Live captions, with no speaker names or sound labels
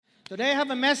Today I have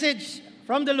a message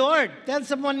from the Lord. Tell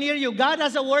someone near you, God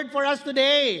has a word for us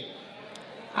today.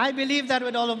 I believe that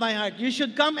with all of my heart. You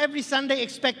should come every Sunday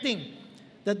expecting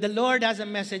that the Lord has a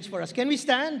message for us. Can we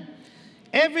stand?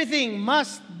 Everything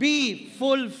must be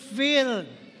fulfilled.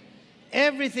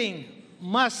 Everything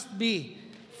must be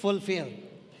fulfilled.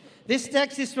 This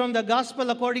text is from the Gospel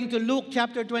according to Luke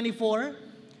chapter 24.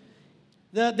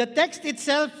 The text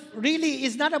itself really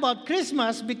is not about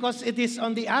Christmas because it is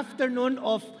on the afternoon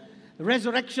of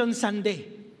Resurrection Sunday.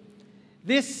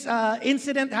 This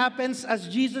incident happens as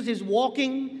Jesus is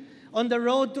walking on the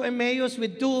road to Emmaus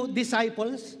with two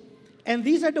disciples. And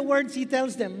these are the words he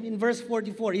tells them in verse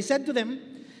 44. He said to them,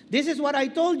 "This is what I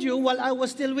told you while I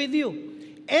was still with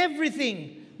you.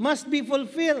 Everything must be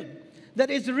fulfilled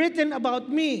that is written about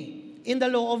me in the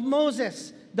law of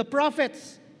Moses, the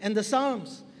prophets, and the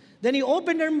Psalms." Then he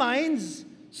opened their minds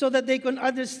so that they could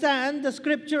understand the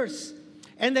scriptures.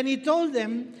 And then he told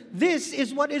them, "This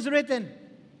is what is written.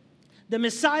 The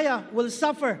Messiah will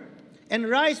suffer and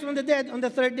rise from the dead on the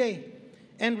third day.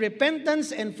 And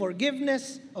repentance and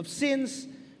forgiveness of sins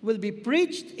will be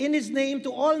preached in his name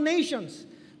to all nations,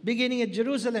 beginning at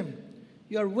Jerusalem.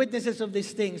 You are witnesses of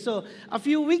these things." So a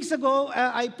few weeks ago,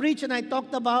 I preached and I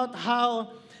talked about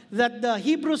how that the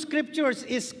Hebrew scriptures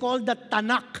is called the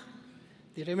Tanakh.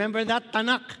 Do you remember that?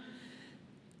 Tanakh.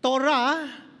 Torah,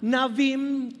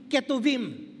 Navim,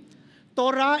 Ketuvim.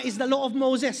 Torah is the law of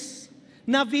Moses.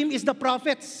 Navim is the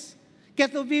prophets.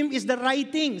 Ketuvim is the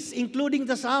writings, including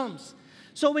the Psalms.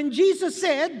 So when Jesus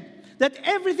said that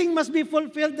everything must be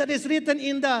fulfilled that is written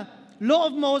in the law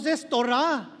of Moses,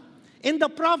 Torah, in the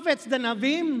prophets, the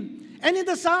Navim, and in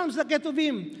the Psalms, the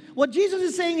Ketuvim, what Jesus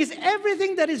is saying is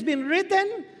everything that has been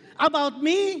written about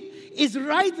me is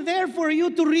right there for you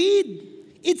to read.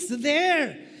 It's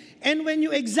there. And when you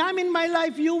examine my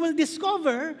life, you will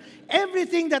discover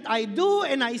everything that I do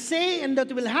and I say and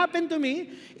that will happen to me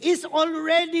is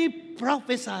already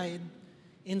prophesied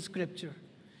in Scripture.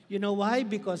 You know why?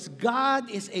 Because God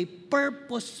is a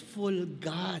purposeful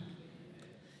God.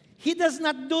 He does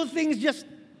not do things just,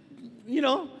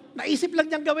 naisip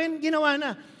lang niyang gawin, ginawa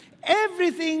na.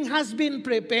 Everything has been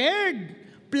prepared,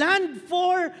 planned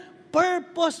for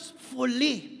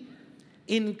purposefully,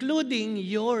 including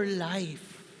your life.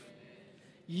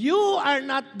 You are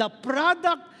not the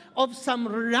product of some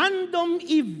random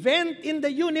event in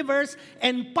the universe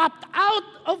and popped out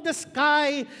of the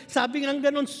sky. Sabi nga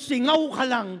ganon, singaw ka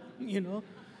lang,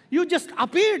 You just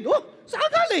appeared. Oh,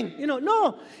 saan galing?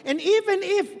 No. And even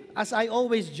if, as I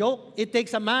always joke, it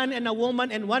takes a man and a woman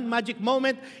and one magic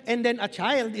moment and then a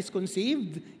child is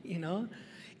conceived,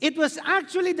 It was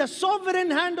actually the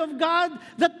sovereign hand of God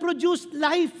that produced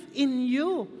life in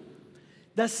you.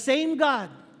 The same God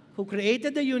who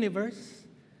created the universe,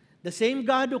 the same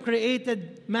God who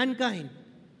created mankind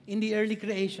in the early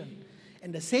creation,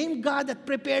 and the same God that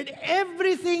prepared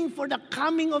everything for the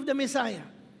coming of the Messiah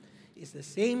is the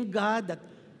same God that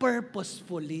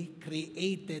purposefully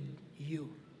created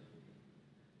you,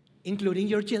 including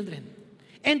your children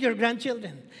and your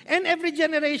grandchildren and every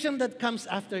generation that comes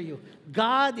after you.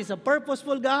 God is a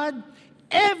purposeful God.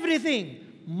 Everything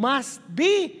must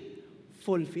be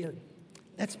fulfilled.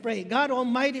 Let's pray. God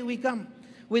Almighty, we come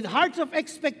with hearts of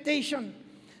expectation,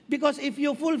 because if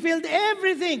you fulfilled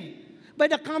everything by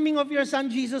the coming of your Son,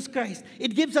 Jesus Christ,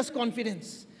 it gives us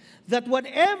confidence that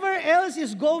whatever else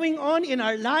is going on in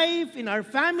our life, in our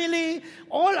family,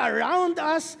 all around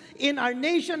us, in our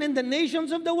nation and the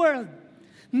nations of the world,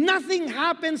 nothing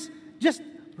happens just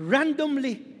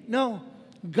randomly. No.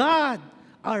 God,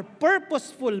 our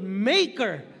purposeful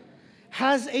maker,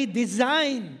 has a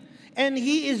design, and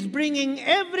He is bringing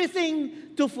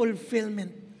everything to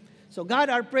fulfillment. So God,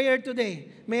 our prayer today,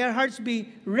 may our hearts be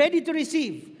ready to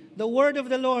receive the word of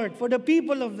the Lord for the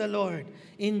people of the Lord.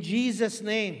 In Jesus'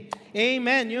 name,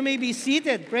 amen. You may be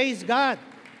seated. Praise God.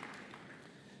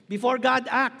 Before God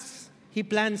acts, He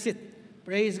plans it.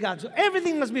 Praise God. So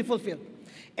everything must be fulfilled.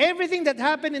 Everything that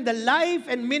happened in the life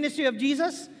and ministry of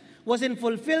Jesus was in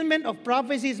fulfillment of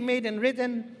prophecies made and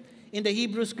written in the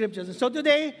Hebrew Scriptures. And so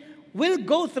today, we'll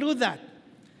go through that.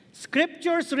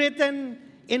 Scriptures written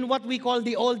in what we call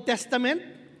the Old Testament,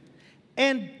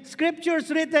 and scriptures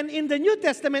written in the New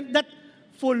Testament that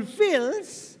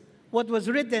fulfills what was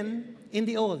written in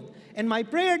the Old. And my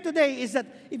prayer today is that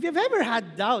if you've ever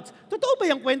had doubts, totoo ba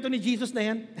yung kwento ni Jesus na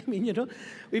yan? I mean,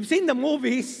 we've seen the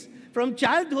movies. From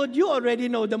childhood, you already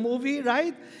know the movie,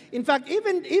 right? In fact,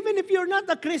 even if you're not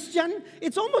a Christian,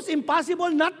 it's almost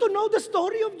impossible not to know the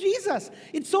story of Jesus.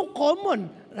 It's so common,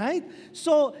 right?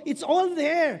 So it's all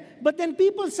there. But then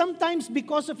people sometimes,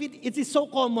 because of it is so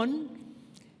common,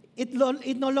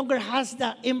 it no longer has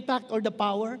the impact or the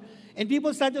power. And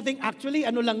people start to think, actually,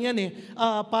 ano lang yan eh,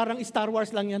 parang Star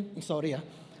Wars lang yan. Sorry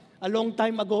a long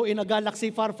time ago in a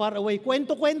galaxy far, far away.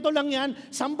 Kwento-kwento lang yan.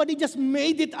 Somebody just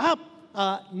made it up.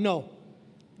 No.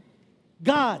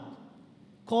 God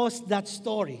caused that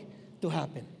story to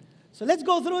happen. So let's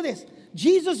go through this.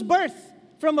 Jesus' birth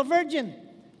from a virgin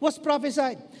was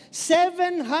prophesied.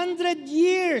 700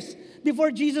 years before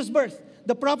Jesus' birth,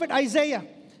 the prophet Isaiah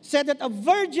said that a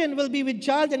virgin will be with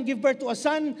child and give birth to a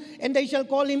son, and they shall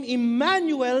call him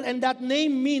Emmanuel, and that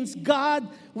name means God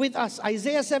with us.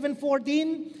 Isaiah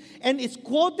 7:14, and it's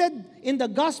quoted in the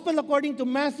Gospel according to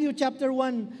Matthew chapter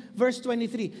 1, verse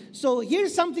 23. So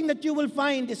here's something that you will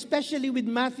find, especially with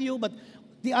Matthew, but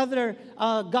the other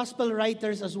Gospel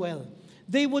writers as well.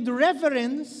 They would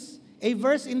reference a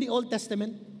verse in the Old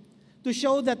Testament to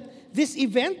show that this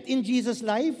event in Jesus'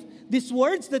 life, these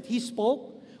words that he spoke,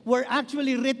 were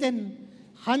actually written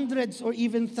hundreds or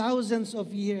even thousands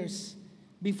of years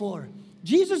before.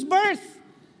 Jesus'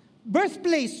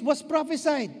 birthplace was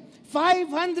prophesied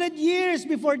 500 years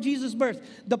before Jesus' birth.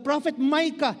 The prophet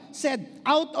Micah said,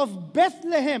 out of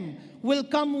Bethlehem will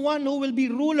come one who will be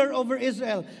ruler over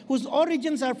Israel, whose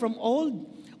origins are from old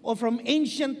or from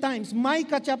ancient times.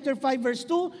 Micah chapter 5 verse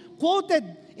 2, quoted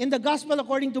in the Gospel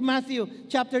according to Matthew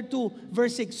chapter 2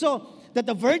 verse 6. So, that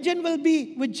the virgin will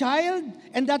be with child,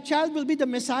 and that child will be the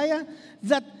Messiah,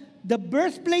 that the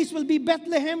birthplace will be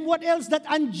Bethlehem. What else? That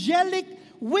angelic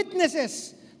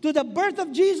witnesses to the birth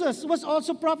of Jesus was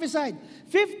also prophesied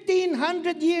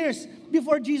 1,500 years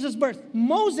before Jesus' birth.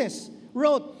 Moses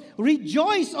wrote,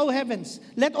 rejoice, O heavens,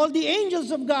 let all the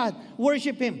angels of God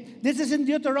worship him. This is in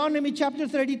Deuteronomy chapter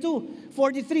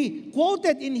 32:43,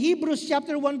 quoted in Hebrews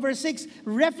chapter 1 verse 6,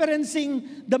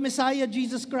 referencing the Messiah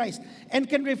Jesus Christ, and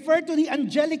can refer to the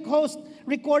angelic host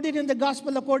recorded in the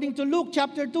Gospel according to Luke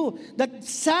chapter 2 that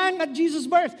sang at Jesus'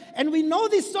 birth. And we know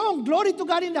this song, glory to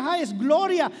God in the highest,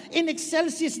 Gloria in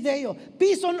excelsis Deo,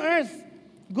 peace on earth,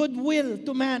 goodwill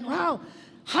to man. Wow,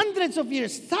 hundreds of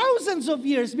years, thousands of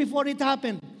years before it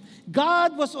happened,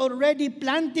 God was already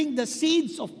planting the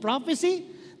seeds of prophecy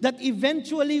that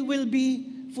eventually will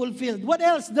be fulfilled. What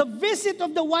else? The visit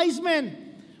of the wise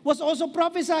men was also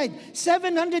prophesied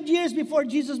 700 years before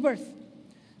Jesus' birth.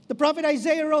 The prophet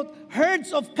Isaiah wrote,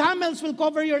 herds of camels will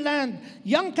cover your land,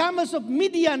 young camels of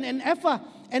Midian and Ephah,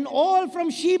 and all from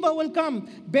Sheba will come,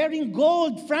 bearing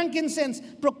gold, frankincense,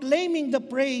 proclaiming the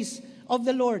praise of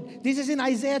the Lord. This is in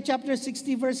Isaiah chapter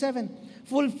 60 verse 7.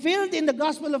 Fulfilled in the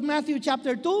Gospel of Matthew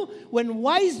chapter 2, when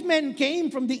wise men came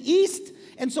from the east,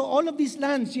 and so all of these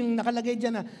lands, yung nakalagay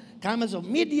dyan na camels of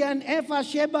Midian, Ephah,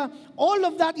 Sheba, all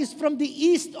of that is from the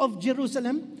east of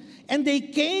Jerusalem. And they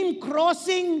came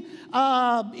crossing,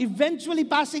 eventually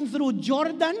passing through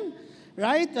Jordan,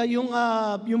 right? Yung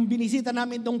binisita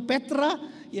namin itong Petra.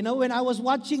 You know, when I was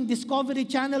watching Discovery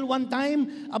Channel one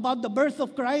time about the birth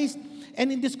of Christ,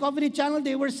 and in Discovery Channel,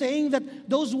 they were saying that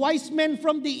those wise men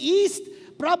from the east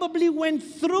probably went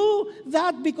through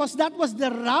that because that was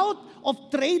the route of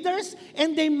traders,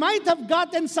 and they might have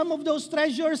gotten some of those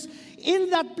treasures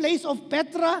in that place of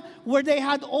Petra where they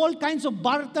had all kinds of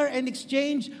barter and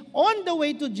exchange on the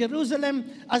way to Jerusalem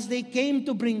as they came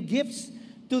to bring gifts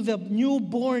to the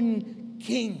newborn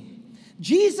king.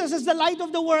 Jesus as the light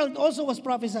of the world also was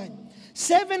prophesied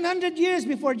 700 years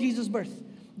before Jesus' birth.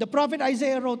 The prophet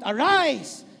Isaiah wrote,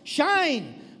 arise,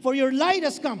 shine, for your light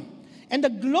has come, and the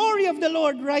glory of the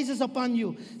Lord rises upon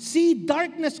you. See,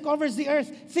 darkness covers the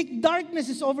earth, thick darkness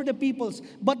is over the peoples,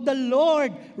 but the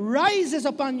Lord rises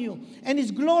upon you, and his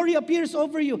glory appears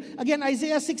over you. Again,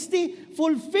 Isaiah 60,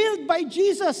 fulfilled by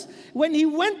Jesus, when he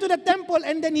went to the temple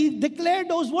and then he declared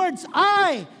those words,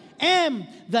 I am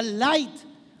the light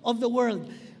of the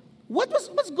world.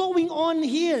 What's going on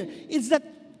here is that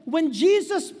when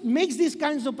Jesus makes these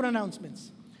kinds of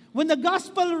pronouncements, when the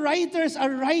gospel writers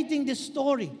are writing this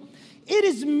story, it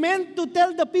is meant to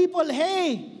tell the people,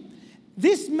 hey,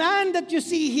 this man that you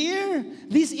see here,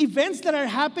 these events that are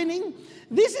happening,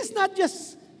 this is not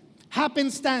just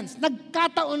happenstance.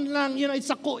 Nagkataon lang, it's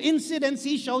a coincidence.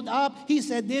 He showed up, he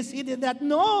said this, he did that.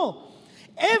 No,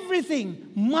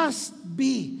 everything must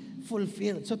be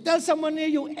fulfilled. So tell someone near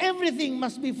you, everything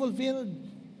must be fulfilled.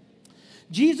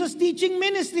 Jesus' teaching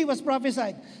ministry was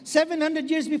prophesied 700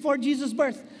 years before Jesus'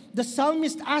 birth. The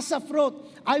psalmist Asaph wrote,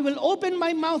 I will open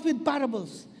my mouth with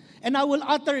parables, and I will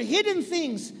utter hidden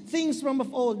things from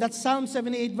of old. That's Psalm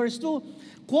 78 verse 2.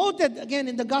 Quoted again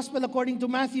in the Gospel according to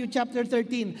Matthew chapter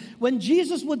 13. When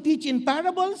Jesus would teach in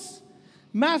parables,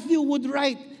 Matthew would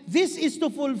write, this is to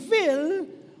fulfill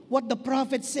what the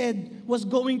prophet said was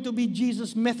going to be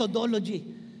Jesus'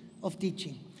 methodology of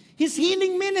teaching. His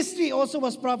healing ministry also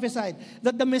was prophesied,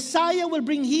 that the Messiah will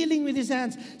bring healing with his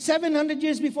hands. 700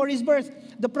 years before his birth,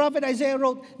 the prophet Isaiah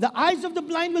wrote, the eyes of the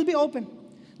blind will be opened,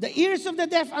 the ears of the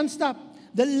deaf unstopped,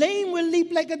 the lame will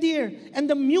leap like a deer, and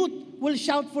the mute will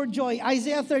shout for joy.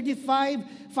 Isaiah 35,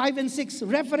 5 and 6,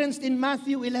 referenced in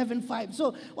Matthew 11, 5.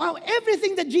 So, wow,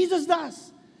 everything that Jesus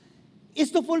does is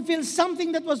to fulfill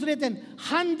something that was written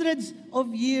hundreds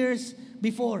of years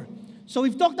before. So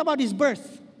we've talked about his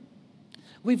birth.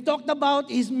 We've talked about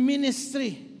his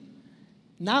ministry.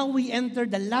 Now we enter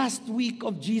the last week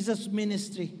of Jesus'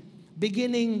 ministry,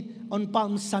 beginning on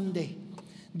Palm Sunday.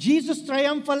 Jesus'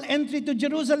 triumphal entry to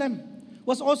Jerusalem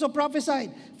was also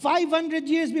prophesied. 500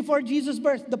 years before Jesus'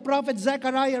 birth, the prophet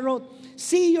Zechariah wrote,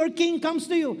 see, your king comes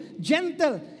to you,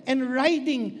 gentle and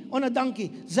riding on a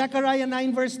donkey. Zechariah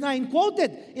 9 verse 9,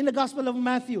 quoted in the Gospel of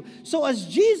Matthew. So as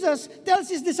Jesus tells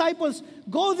his disciples,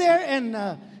 go there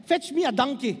and fetch me a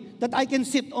donkey that I can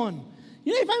sit on.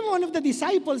 You know, if I'm one of the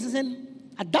disciples and said,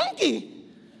 a donkey?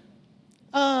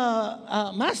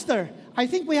 Master, I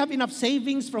think we have enough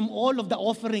savings from all of the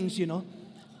offerings, you know.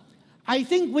 I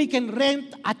think we can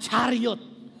rent a chariot.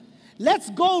 Let's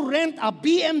go rent a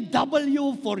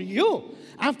BMW for you.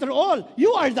 After all,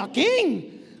 you are the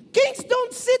king. Kings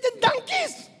don't sit in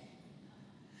donkeys.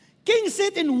 Kings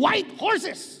sit in white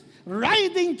horses,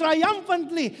 riding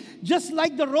triumphantly, just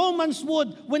like the Romans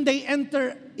would when they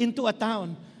enter into a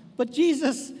town. But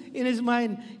Jesus, in his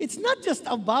mind, it's not just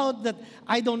about that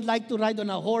I don't like to ride on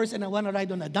a horse and I want to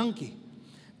ride on a donkey.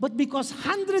 But because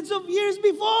hundreds of years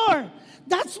before,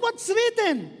 that's what's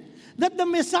written, that the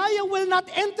Messiah will not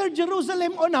enter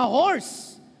Jerusalem on a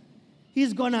horse.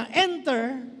 He's going to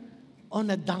enter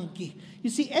on a donkey. You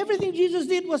see, everything Jesus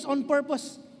did was on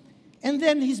purpose. And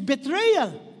then his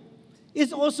betrayal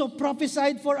is also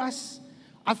prophesied for us.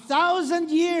 1,000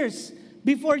 years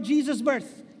before Jesus'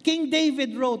 birth, King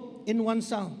David wrote in one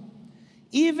psalm,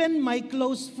 even my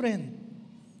close friend,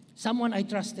 someone I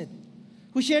trusted,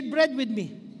 who shared bread with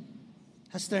me,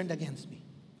 has turned against me.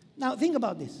 Now, think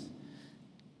about this.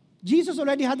 Jesus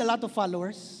already had a lot of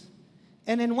followers.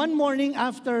 And then one morning,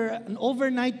 after an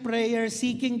overnight prayer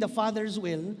seeking the Father's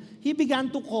will, he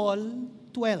began to call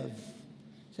 12.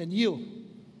 He said, you,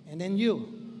 and then you,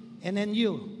 and then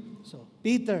you. So,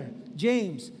 Peter,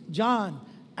 James, John,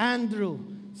 Andrew,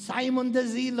 Simon the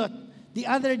Zealot, the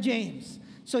other James.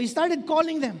 So he started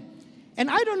calling them. And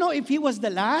I don't know if he was the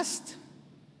last,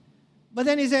 but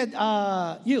then he said,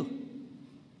 you.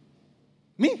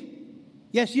 Me?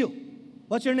 Yes, you.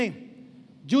 What's your name?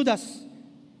 Judas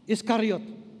Iscariot.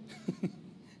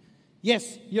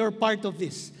 Yes, you're part of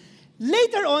this.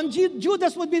 Later on,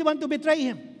 Judas would be the one to betray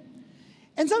him.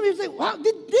 And some people say, wow,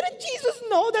 didn't Jesus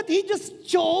know that he just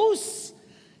chose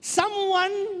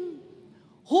someone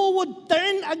who would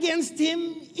turn against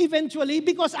him eventually?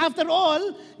 Because after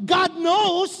all, God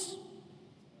knows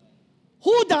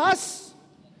who does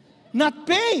not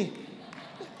pay.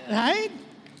 Right?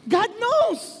 God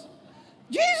knows.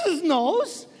 Jesus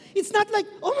knows. It's not like,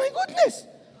 oh my goodness,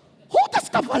 Judas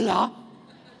ka pala?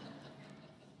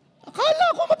 Akala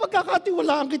ko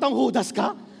mapagkakatiwalaan kitang Judas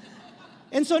ka?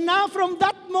 And so now from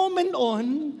that moment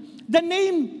on, the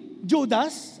name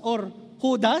Judas or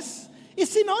Judas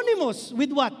is synonymous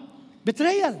with what?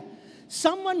 Betrayal.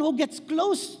 Someone who gets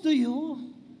close to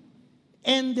you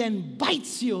and then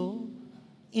bites you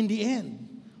in the end.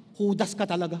 Judas ka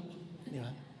talaga. Di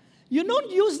ba? You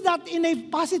don't use that in a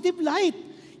positive light.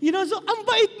 You know, so, ang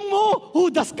bait mo,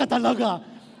 Judas ka talaga.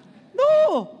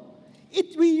 No.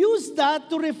 We use that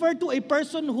to refer to a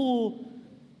person who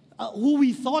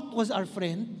we thought was our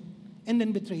friend and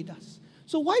then betrayed us.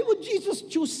 So why would Jesus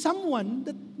choose someone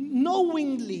that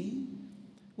knowingly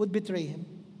would betray him?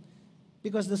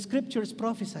 Because the scriptures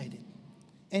prophesied it.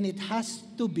 And it has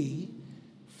to be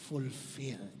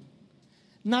fulfilled.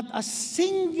 Not a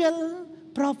single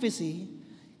prophecy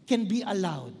can be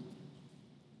allowed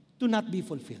to not be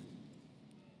fulfilled.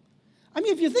 I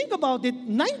mean, if you think about it,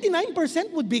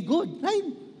 99% would be good, right?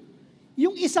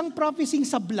 Yung isang prophecy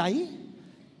sablay,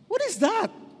 what is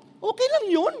that? Okay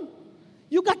lang yun.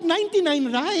 You got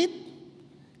 99 right.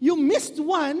 You missed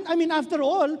one. I mean, after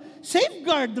all,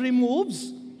 safeguard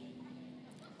removes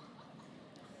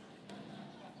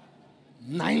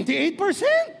 98%.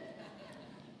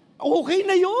 Okay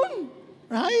na yun.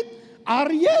 Right?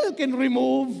 Ariel can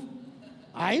remove,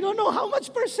 I don't know how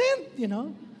much percent, you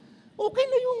know. Okay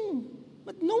na yung,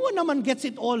 but no one naman gets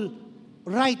it all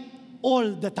right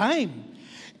all the time.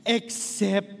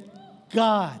 Except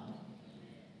God.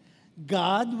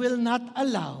 God will not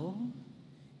allow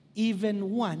even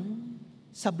one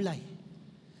sablay.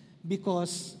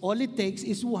 Because all it takes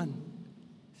is one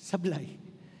sablay.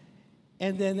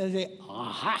 And then they say,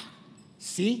 aha,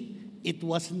 see, it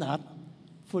was not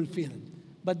fulfilled.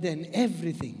 But then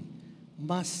everything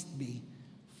must be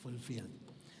fulfilled.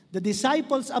 The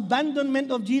disciples'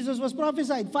 abandonment of Jesus was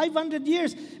prophesied. 500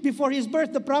 years before his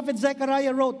birth, the prophet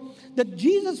Zechariah wrote that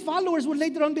Jesus' followers would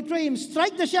later on betray him.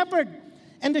 Strike the shepherd,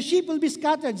 and the sheep will be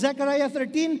scattered. Zechariah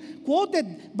 13,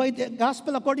 quoted by the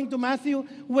Gospel according to Matthew,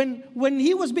 when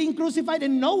he was being crucified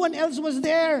and no one else was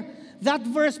there, that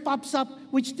verse pops up,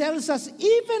 which tells us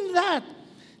even that,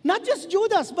 not just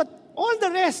Judas, but all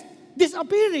the rest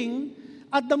disappearing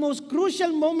at the most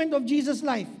crucial moment of Jesus'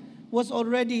 life was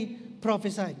already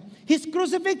prophesied. His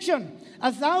crucifixion,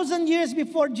 1,000 years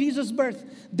before Jesus' birth,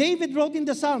 David wrote in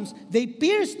the Psalms, "They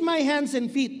pierced my hands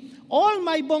and feet. All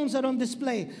my bones are on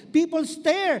display. People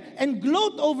stare and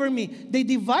gloat over me. They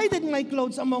divided my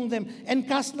clothes among them and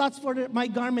cast lots for my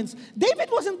garments." David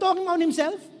wasn't talking about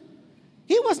himself.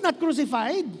 He was not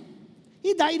crucified.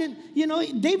 He died,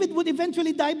 David would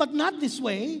eventually die, but not this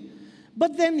way.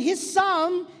 But then his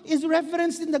psalm is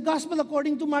referenced in the Gospel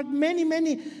according to Mark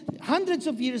many hundreds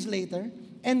of years later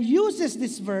and uses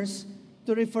this verse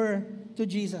to refer to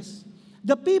Jesus.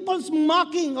 The people's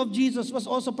mocking of Jesus was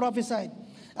also prophesied.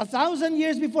 1,000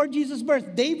 years before Jesus'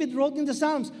 birth, David wrote in the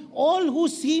Psalms, "All who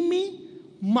see me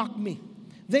mock me.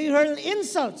 They hurl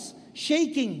insults,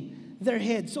 shaking their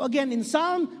heads." So again, in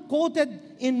Psalm, quoted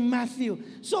in Matthew.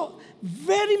 So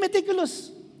very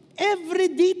meticulous. Every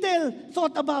detail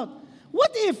thought about.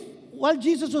 What if, while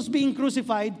Jesus was being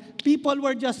crucified, people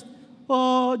were just,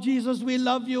 "Oh, Jesus, we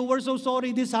love you. We're so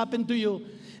sorry this happened to you."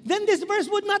 Then this verse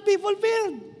would not be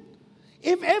fulfilled.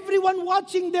 If everyone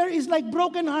watching there is like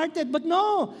brokenhearted. But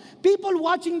no, people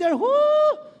watching there, "Whoo,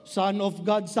 Son of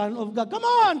God, Son of God. Come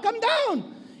on, come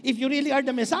down. If you really are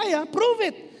the Messiah, prove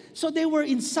it." So they were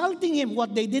insulting him.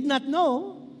 What they did not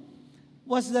know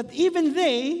was that even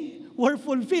they were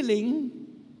fulfilling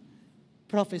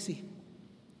prophecy.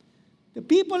 The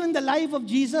people in the life of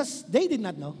Jesus, they did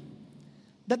not know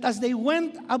that as they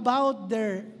went about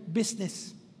their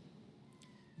business,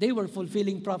 they were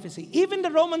fulfilling prophecy. Even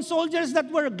the Roman soldiers that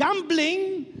were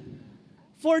gambling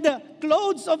for the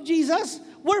clothes of Jesus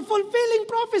were fulfilling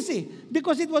prophecy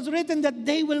because it was written that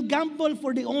they will gamble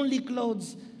for the only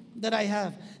clothes that I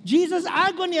have. Jesus'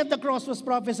 agony at the cross was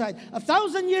prophesied.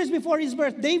 1,000 years before his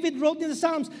birth, David wrote in the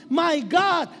Psalms, my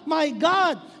God,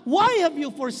 why have you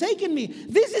forsaken me?"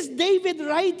 This is David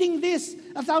writing this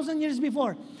 1,000 years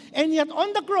before. And yet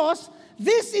on the cross,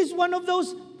 this is one of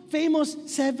those famous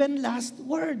 7 last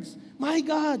words. My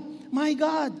God,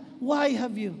 why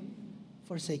have you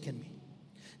forsaken me?"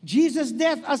 Jesus'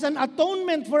 death as an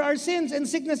atonement for our sins and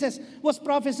sicknesses was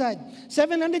prophesied.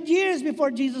 700 years before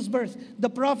Jesus' birth,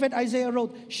 the prophet Isaiah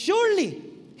wrote, "Surely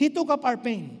he took up our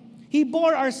pain. He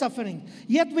bore our suffering.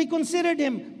 Yet we considered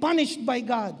him punished by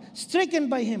God, stricken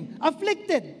by him,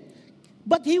 afflicted.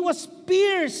 But he was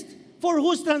pierced for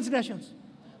whose transgressions?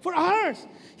 For ours.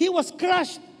 He was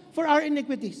crushed for our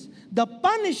iniquities. The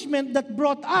punishment that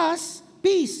brought us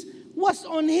peace was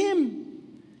on him.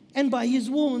 And by his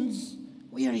wounds,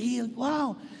 we are healed."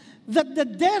 Wow. That the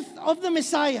death of the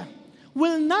Messiah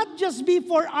will not just be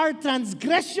for our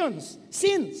transgressions,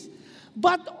 sins,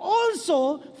 but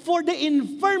also for the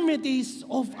infirmities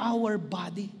of our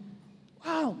body.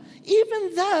 Wow.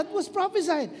 Even that was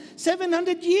prophesied.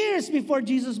 700 years before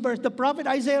Jesus' birth, the prophet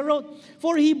Isaiah wrote,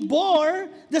 "For he bore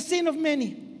the sin of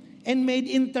many and made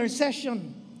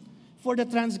intercession for the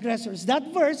transgressors."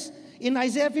 That verse in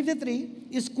Isaiah 53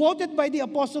 is quoted by the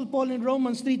Apostle Paul in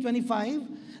Romans 3:25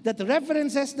 that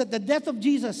references that the death of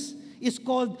Jesus is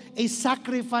called a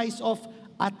sacrifice of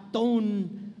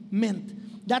atonement.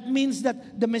 That means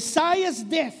that the Messiah's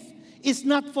death is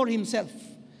not for himself.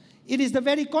 It is the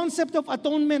very concept of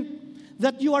atonement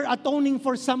that you are atoning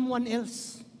for someone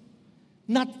else,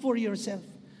 not for yourself.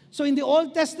 So in the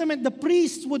Old Testament, the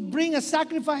priests would bring a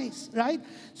sacrifice, right?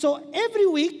 So every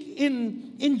week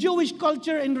in Jewish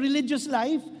culture and religious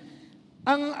life,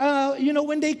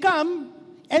 when they come,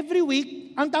 every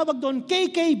week, ang tawag doon,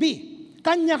 KKB,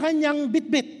 kanya-kanyang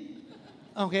bit-bit.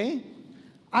 Okay?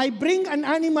 I bring an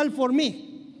animal for me.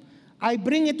 I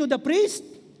bring it to the priest.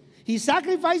 He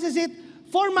sacrifices it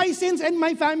for my sins and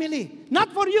my family.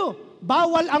 Not for you.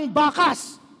 Bawal ang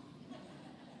bakas.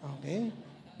 Okay?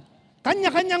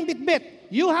 Kanya-kanyang bit-bit.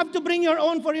 You have to bring your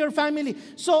own for your family.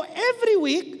 So every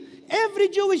week, every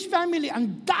Jewish family,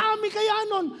 ang dami kaya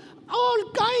nun,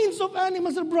 all kinds of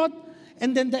animals are brought.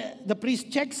 And then the priest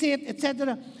checks it,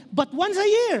 etc. But once a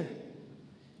year,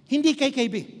 hindi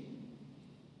KKB.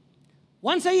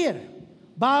 Once a year,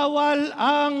 bawal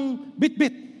ang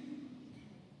bit-bit.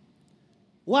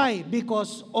 Why?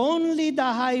 Because only the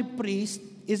high priest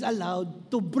is allowed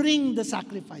to bring the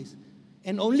sacrifice.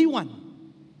 And only one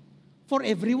for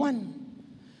everyone.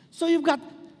 So you've got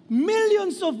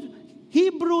millions of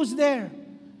Hebrews there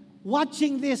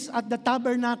watching this at the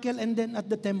tabernacle and then at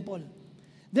the temple.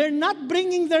 They're not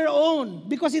bringing their own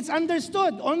because it's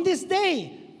understood on this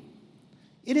day.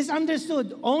 It is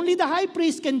understood only the high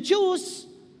priest can choose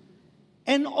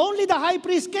and only the high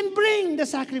priest can bring the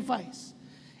sacrifice.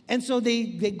 And so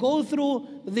they go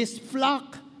through this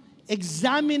flock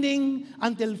examining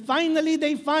until finally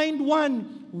they find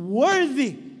one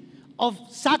worthy of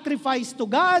sacrifice to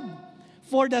God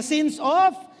for the sins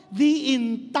of the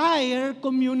entire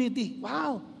community.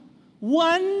 Wow.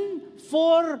 One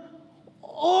for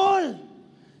all.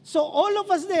 So all of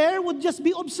us there would just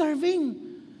be observing.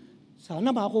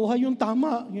 Sana makuha yung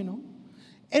tama,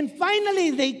 And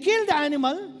finally, they kill the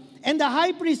animal, and the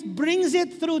high priest brings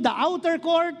it through the outer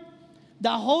court,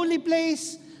 the holy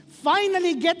place,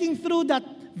 finally getting through that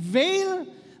veil,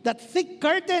 that thick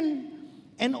curtain,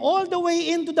 and all the way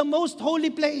into the most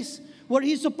holy place, where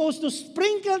he's supposed to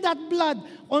sprinkle that blood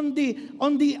on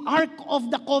the Ark of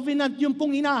the Covenant, yung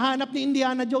pong hinahanap ni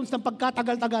Indiana Jones ng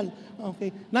pagkatagal-tagal.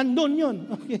 Okay, nandun yun.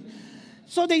 Okay.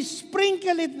 So they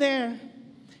sprinkle it there.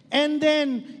 And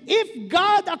then, if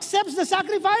God accepts the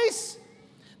sacrifice,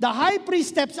 the high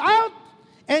priest steps out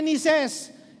and he says,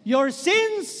 your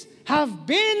sins have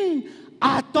been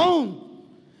atoned.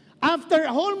 After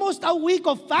almost a week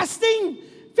of fasting,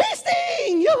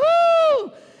 feasting!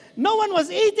 Yoo-hoo! No one was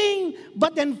eating,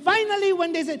 but then finally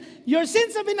when they said, your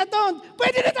sins have been atoned,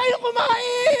 pwede na tayo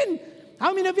kumain!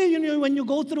 How many of you, when you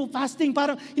go through fasting,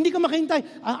 parang hindi ka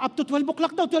makahintay, up to 12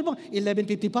 o'clock daw,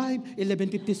 11:55,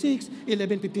 11:56,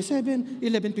 11:57,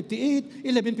 11:58,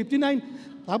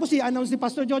 11:59. Tapos i-announce ni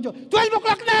Pastor Jojo, 12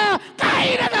 o'clock na!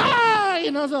 Kain na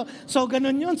na! So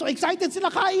ganun yun. So excited sila,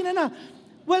 kain na na.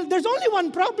 Well, there's only one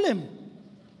problem.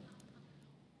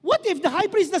 What if the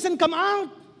high priest doesn't come out?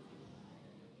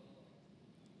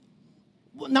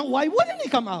 Now, why wouldn't he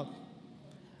come out?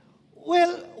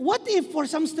 Well, what if for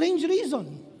some strange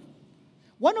reason,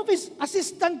 one of his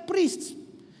assistant priests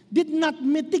did not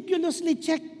meticulously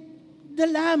check the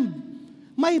lamb?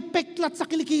 May peklat sa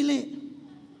kilikili.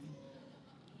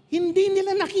 Hindi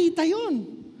nila nakita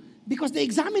yun. Because they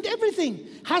examined everything.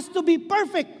 Has to be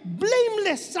perfect,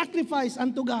 blameless sacrifice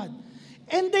unto God.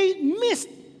 And they missed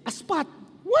a spot.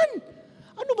 One.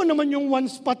 Ano ba naman yung one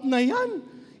spot na yan?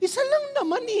 Isa lang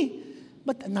naman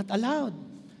But not allowed.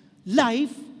 Life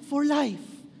for life.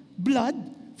 Blood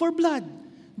for blood.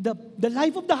 The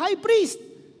life of the high priest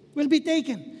will be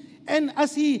taken. And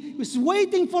as he was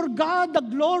waiting for God, the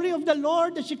glory of the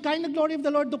Lord, the Shekinah glory of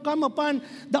the Lord to come upon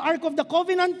the Ark of the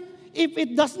Covenant, if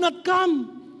it does not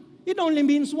come, it only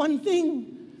means one thing.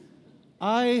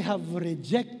 I have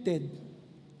rejected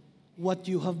what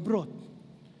you have brought.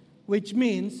 Which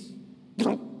means,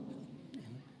 the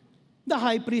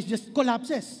high priest just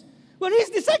collapses. Well,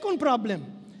 here's the second problem.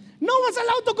 No one's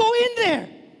allowed to go in there.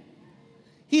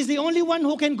 He's the only one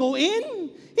who can go in.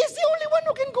 He's the only one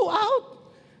who can go out.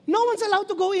 No one's allowed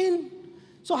to go in.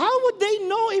 So how would they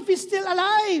know if he's still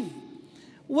alive?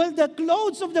 Well, the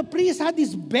clothes of the priest had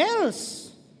these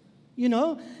bells.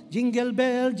 Jingle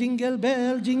bell,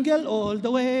 jingle all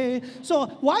the way. So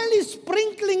while he's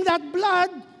sprinkling that blood,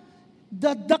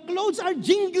 the clothes are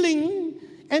jingling,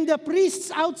 and the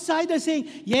priests outside are saying,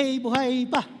 yay,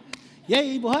 buhay pa.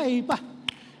 Yay, buhay pa.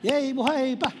 Yay,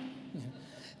 buhay pa.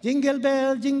 Jingle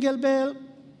bell, jingle bell.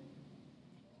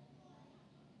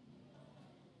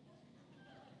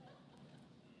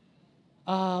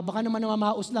 Baka naman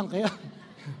namamaos lang, kaya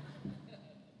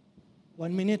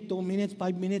 1 minute, 2 minutes,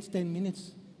 5 minutes, 10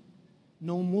 minutes.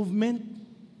 No movement,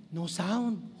 no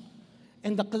sound.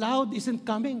 And the cloud isn't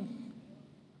coming.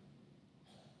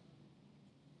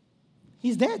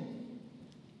 He's dead.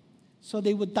 So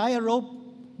they would tie a rope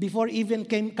before even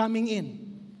coming in.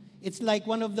 It's like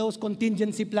one of those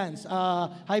contingency plans.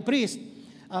 High priest,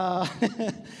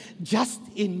 just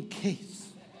in case.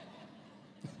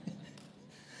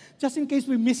 Just in case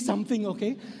we miss something,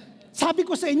 okay? Sabi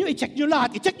ko sa inyo, i-check nyo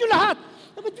lahat. I-check nyo lahat.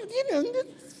 But,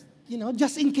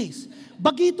 just in case.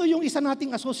 Bagito yung isa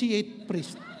nating associate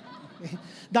priest. Okay?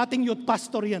 Dating youth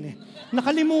pastor yan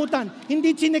Nakalimutan.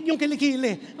 Hindi chinek yung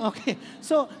kilikili. Okay.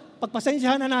 So,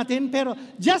 pagpasensyahan na natin. Pero,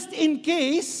 just in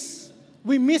case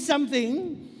we miss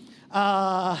something,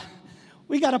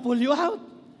 we gotta pull you out.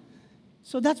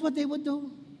 So that's what they would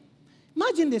do.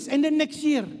 Imagine this. And then next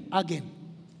year, again.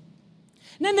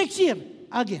 Then next year,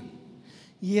 again.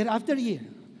 Year after year.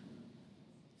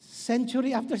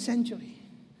 Century after century.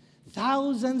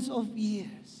 Thousands of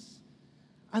years.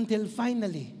 Until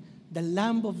finally, the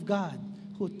Lamb of God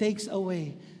who takes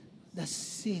away the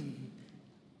sin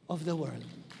of the world.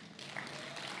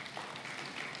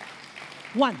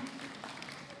 One.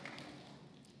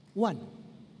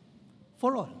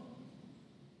 For all.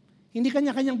 Hindi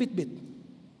kanya-kanyang bitbit.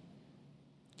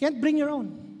 Can't bring your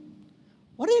own.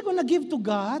 What are you going to give to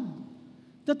God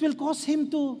that will cause Him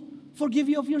to forgive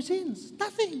you of your sins?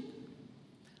 Nothing.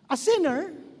 A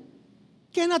sinner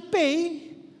cannot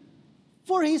pay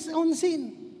for his own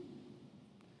sin.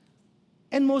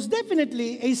 And most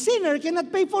definitely, a sinner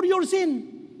cannot pay for your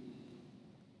sin.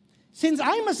 Since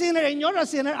I'm a sinner and you're a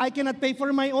sinner, I cannot pay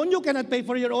for my own, you cannot pay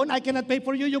for your own, I cannot pay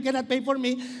for you, you cannot pay for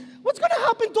me. What's going to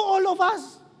happen to all of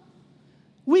us?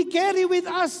 We carry with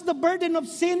us the burden of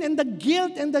sin and the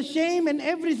guilt and the shame and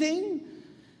everything.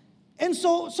 And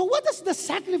so what is the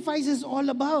sacrifices all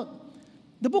about?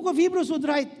 The book of Hebrews would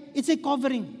write, it's a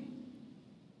covering.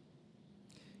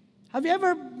 Have you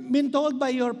ever been told by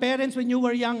your parents when you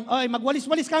were young, "Ay,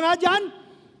 magwalis-walis ka nga dyan"?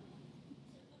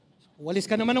 Walis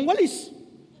ka naman ng walis.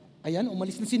 Ayan,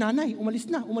 umalis na si nanay, umalis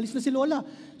na si lola.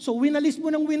 So winalis mo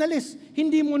ng winalis,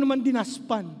 hindi mo naman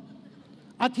dinaspan.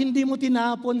 At hindi mo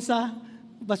tinapon sa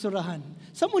basurahan.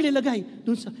 Saan mo lilagay?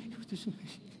 Doon sa...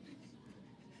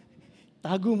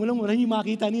 Tago mo lang, wala hindi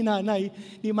makita ni nanay,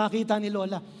 hindi makita ni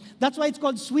lola. That's why it's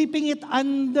called sweeping it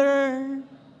under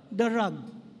the rug.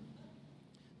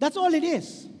 That's all it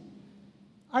is.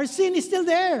 Our sin is still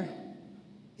there.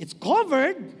 It's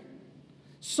covered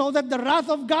so that the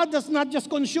wrath of God does not just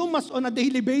consume us on a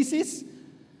daily basis,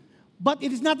 but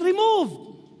it is not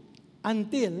removed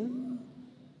until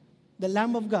the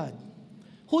Lamb of God,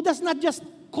 who does not just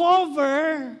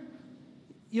cover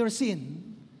your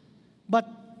sin, but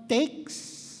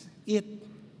takes it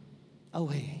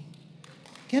away.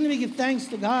 Can we give thanks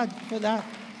to God for that?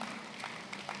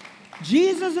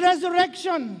 Jesus'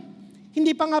 resurrection,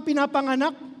 hindi pa nga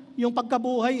pinapanganak, yung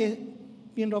pagkabuhay,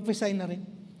 pinrophesy na rin.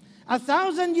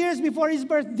 1,000 years before His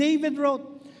birth, David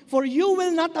wrote, "For you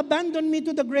will not abandon me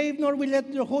to the grave, nor will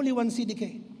let your Holy One see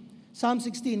decay." Psalm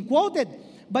 16, quoted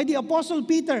by the Apostle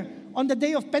Peter on the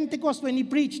day of Pentecost when he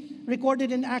preached,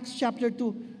 recorded in Acts chapter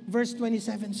 2, verse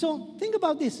 27. So, think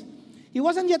about this. He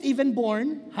wasn't yet even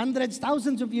born, hundreds,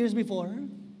 thousands of years before.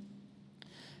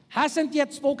 Hasn't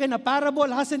yet spoken a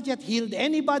parable, hasn't yet healed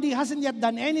anybody, hasn't yet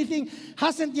done anything,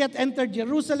 hasn't yet entered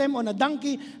Jerusalem on a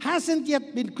donkey, hasn't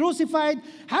yet been crucified,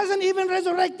 hasn't even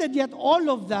resurrected yet. All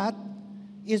of that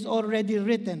is already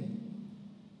written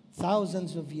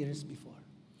thousands of years before.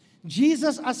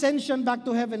 Jesus' ascension back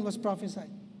to heaven was prophesied.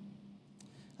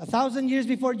 1,000 years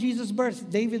before Jesus'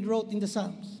 birth, David wrote in the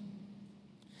Psalms,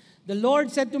 "The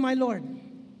Lord said to my Lord,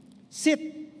 sit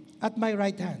at my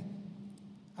right hand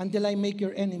until I make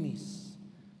your enemies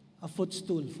a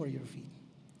footstool for your feet."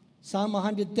 Psalm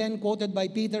 110, quoted by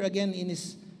Peter again in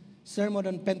his sermon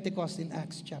on Pentecost in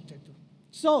Acts chapter 2.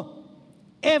 So,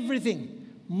 everything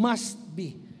must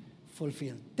be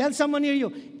fulfilled. Tell someone near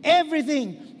you,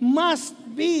 everything must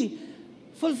be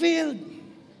fulfilled.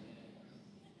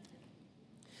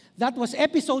 That was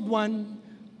episode 1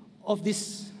 of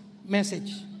this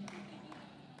message.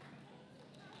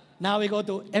 Now we go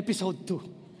to episode 2.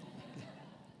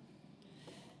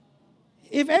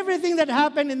 If everything that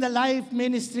happened in the life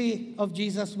ministry of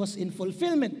Jesus was in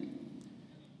fulfillment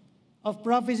of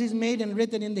prophecies made and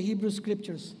written in the Hebrew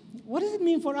Scriptures, what does it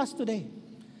mean for us today?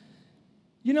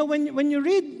 You know, when you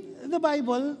read the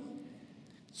Bible,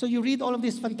 so you read all of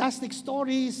these fantastic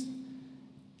stories,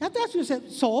 you have to ask yourself,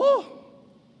 so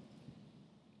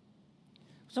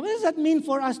what does that mean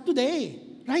for us today,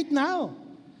 right now?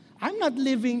 I'm not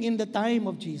living in the time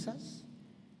of Jesus.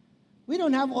 We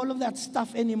don't have all of that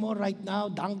stuff anymore right now,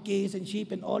 donkeys and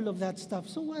sheep and all of that stuff.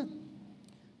 So what?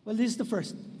 Well, this is the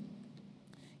first.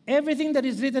 Everything that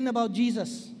is written about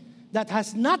Jesus that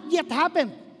has not yet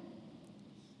happened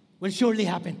will surely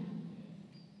happen.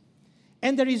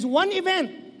 And there is one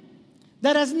event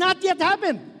that has not yet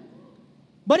happened,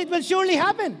 but it will surely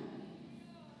happen.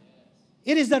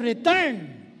 It is the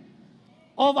return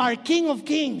of our King of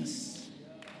Kings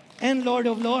and Lord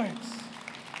of Lords.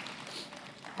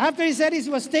 After he said he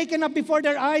was taken up before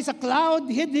their eyes, a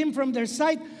cloud hid him from their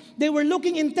sight. They were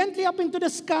looking intently up into the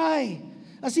sky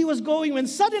as he was going, when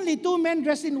suddenly 2 men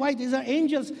dressed in white, these are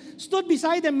angels, stood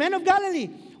beside them. "Men of Galilee,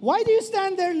 why do you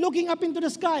stand there looking up into the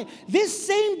sky? This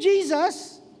same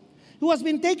Jesus who has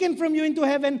been taken from you into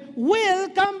heaven will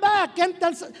come back." And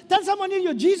tell someone near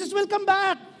you, Jesus will come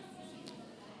back.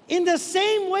 In the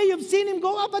same way you've seen him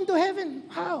go up unto heaven.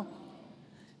 How?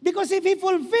 Because if he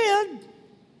fulfilled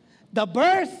the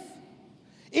birth,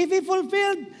 if he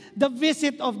fulfilled the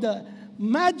visit of the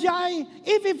Magi,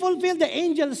 if He fulfilled the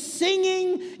angels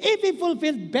singing, if He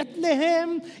fulfilled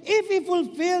Bethlehem, if He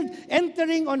fulfilled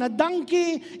entering on a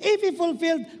donkey, if He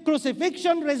fulfilled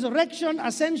crucifixion, resurrection,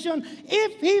 ascension,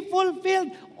 if He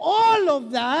fulfilled all of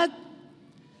that,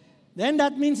 then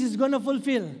that means He's going to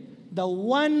fulfill the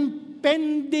one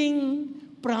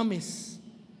pending promise,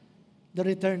 the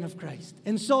return of Christ.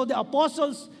 And so the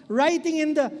apostles, writing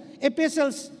in the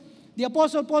epistles, the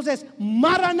apostle Paul says,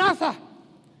 Maranatha,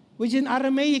 which in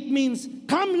Aramaic means,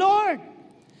 come Lord.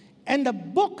 And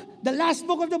the last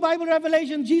book of the Bible,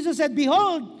 Revelation, Jesus said,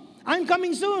 behold, I'm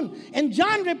coming soon. And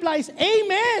John replies,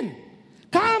 amen.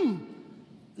 Come,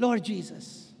 Lord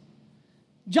Jesus.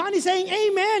 John is saying,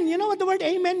 amen. You know what the word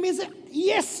amen means?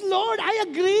 Yes, Lord, I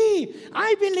agree.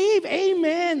 I believe,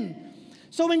 amen.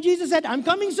 So when Jesus said, I'm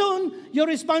coming soon, your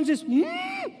response is,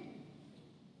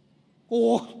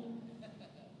 oh.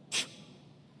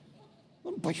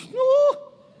 No.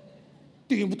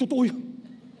 Tingin mo totoo yun.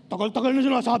 Tagal-tagal na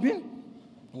sinasabi yan.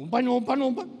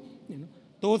 Noon pa.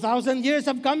 2,000 years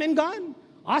have come and gone.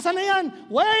 Asa na yan?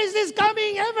 Where is this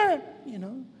coming ever?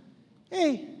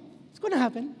 Hey, it's going to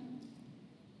happen.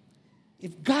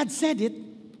 If God said it,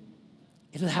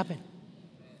 it'll happen.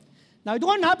 Now, it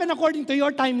won't happen according to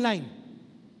your timeline.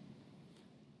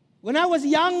 When I was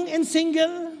young and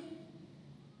single,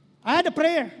 I had a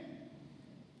prayer.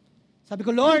 Sabi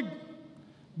ko, Lord,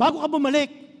 bago ka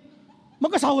bumalik,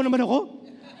 mag-asawa naman ako.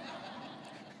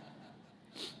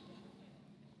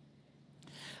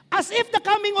 As if the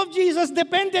coming of Jesus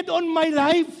depended on my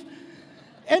life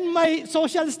and my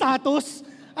social status.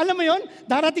 Alam mo yon,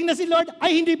 darating na si Lord,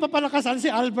 ay hindi pa pala kasal si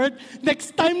Albert,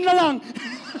 next time na lang.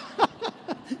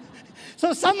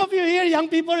 So some of you here, young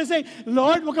people, are saying,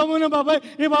 Lord, wag ka muna babay,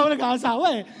 hindi pa ako nag-aasawa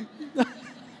eh.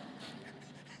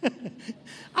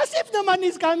 As if the man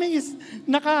is coming is,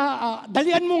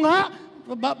 dalian mo nga,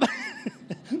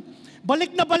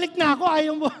 balik na ako,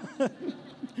 ayaw mo.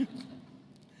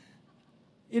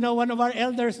 One of our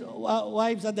elders'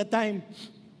 wives at the time,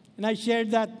 and I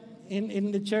shared that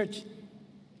in the church.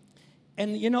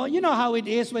 And you know how it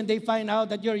is when they find out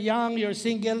that you're young, you're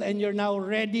single, and you're now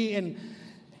ready and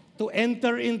to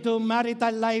enter into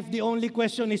marital life, the only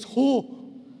question is who?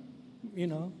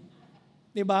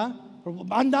 Diba?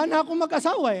 Handa na ako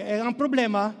mag-asawa eh. Ang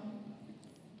problema,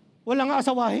 wala nga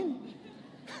asawahin.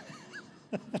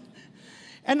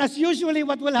 And as usually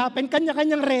what will happen,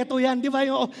 kanya-kanyang reto yan. Di ba?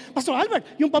 Pastor Albert,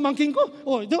 yung pamangkin ko.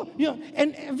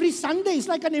 And every Sunday is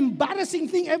like an embarrassing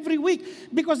thing every week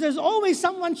because there's always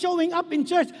someone showing up in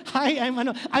church. Hi,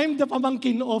 I'm the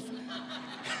pamangkin of.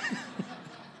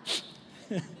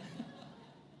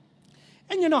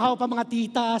 And you know how pa mga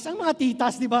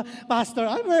titas, di ba? Pastor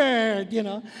Albert,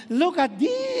 look at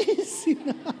this.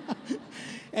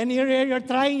 And you're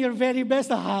trying your very best.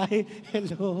 Hi,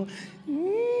 hello.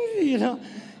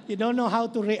 You don't know how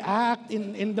to react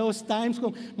in those times.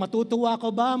 Kung matutuwa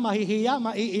ko ba, mahihiya,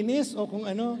 maiinis, o kung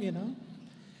ano,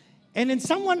 And then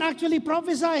someone actually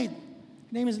prophesied.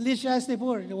 Her name is Lisha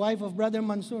Estepur, the wife of Brother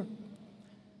Mansour.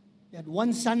 They had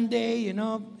one Sunday,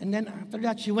 and then after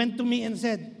that she went to me and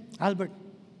said, Albert,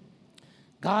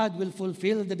 God will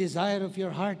fulfill the desire of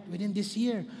your heart within this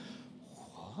year.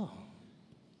 Wow.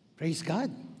 Praise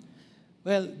God.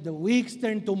 Well, the weeks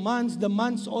turned to months. The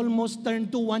months almost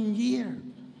turned to 1 year.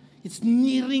 It's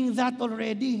nearing that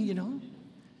already,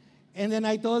 And then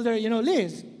I told her,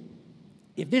 Liz,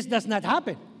 if this does not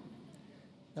happen,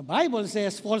 the Bible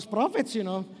says false prophets,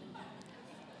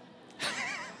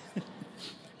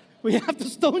 we have to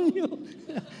stone you.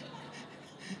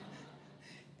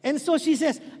 And so she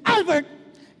says, Albert,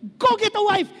 go get a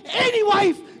wife, any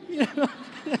wife.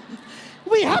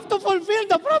 We have to fulfill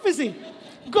the prophecy.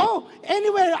 Go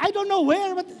anywhere. I don't know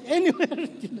where, but anywhere.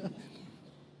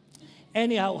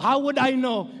 Anyhow, how would I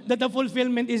know that the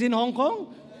fulfillment is in Hong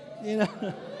Kong?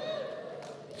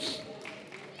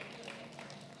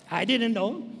 I didn't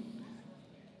know.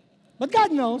 But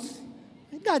God knows.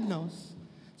 God knows.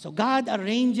 So God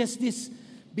arranges this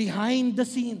behind the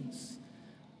scenes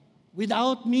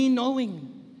without me knowing.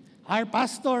 Our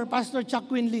pastor, Pastor Chuck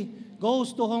Winley,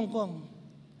 goes to Hong Kong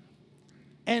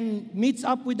and meets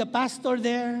up with the pastor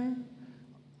there,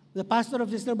 the pastor of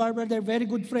Sister Barbara. They're very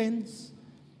good friends.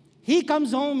 He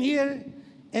comes home here,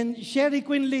 and Sherry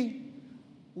Quinley,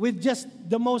 with just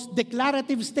the most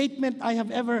declarative statement I have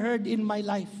ever heard in my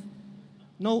life.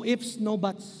 No ifs, no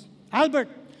buts. Albert,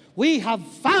 we have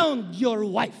found your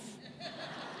wife.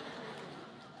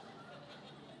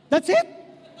 That's it?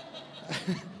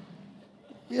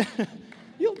 Yeah.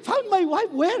 You found my wife?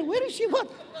 Where? Where is she? What?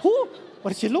 Who?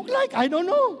 What does she look like? I don't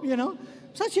know,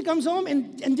 So she comes home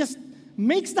and just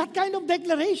makes that kind of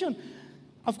declaration.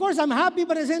 Of course, I'm happy,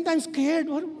 but at the same time scared.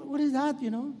 What is that,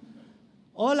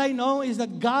 All I know is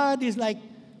that God is like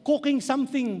cooking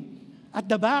something at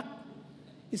the back.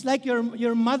 It's like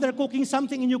your mother cooking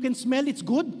something and you can smell it's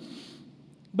good,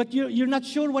 but you're not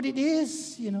sure what it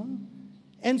is,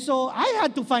 And so I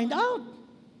had to find out.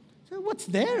 So what's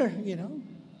there,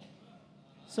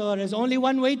 So there's only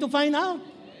one way to find out.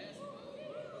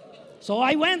 So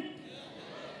I went.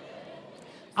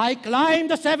 I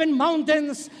climbed the 7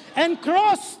 mountains and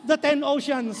crossed the 10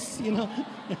 oceans,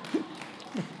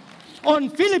 on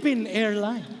Philippine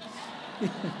Airlines.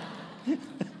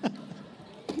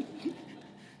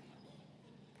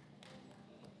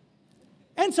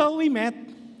 And so we met.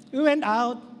 We went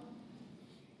out.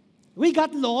 We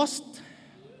got lost.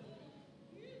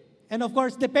 And of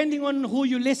course, depending on who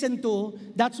you listen to,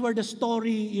 that's where the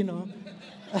story,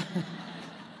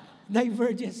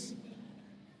 diverges.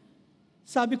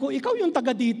 Sabi ko, ikaw yung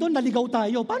taga dito, naligaw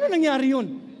tayo. Paano nangyari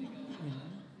yun?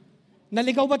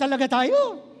 Naligaw ba talaga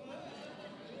tayo?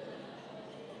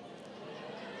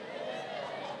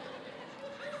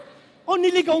 O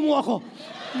niligaw mo ako?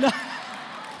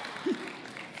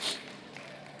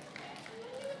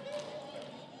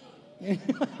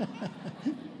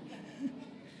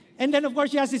 And then of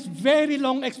course, she has this very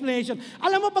long explanation.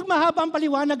 Alam mo, pag mahaba ang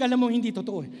paliwanag, alam mo, hindi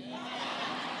totoo.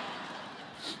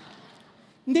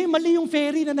 Hindi, mali yung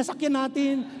ferry na nasakyan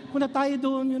natin. Punta tayo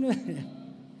doon.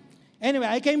 Anyway,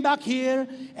 I came back here,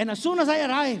 and as soon as I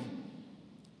arrived,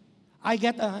 I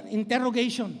get an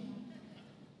interrogation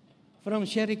from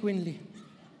Sherry Quinley.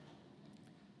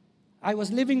 I was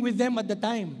living with them at the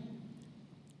time,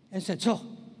 and said, so,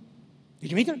 did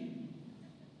you meet her?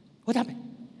 What happened?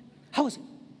 How was it?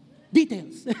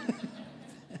 Details.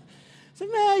 So,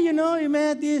 you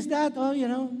met this, that,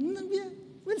 yeah,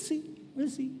 we'll see.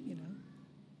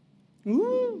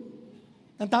 Ooh.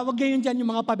 Ang tawag ngayon dyan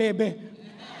yung mga pabebe.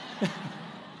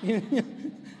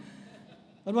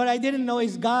 But what I didn't know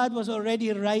is God was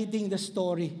already writing the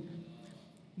story.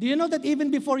 Do you know that even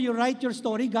before you write your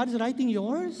story, God is writing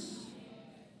yours?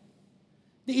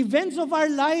 The events of our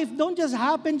life don't just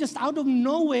happen just out of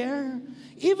nowhere.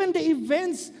 Even the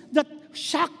events that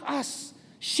shock us,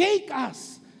 shake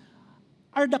us,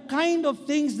 are the kind of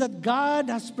things that God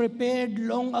has prepared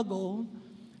long ago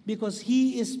because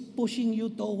He is pushing you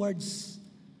towards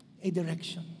a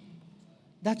direction.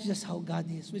 That's just how God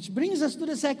is. Which brings us to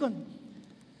the second.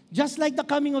 Just like the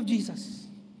coming of Jesus,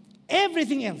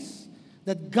 everything else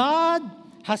that God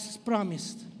has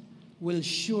promised will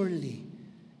surely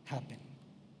happen.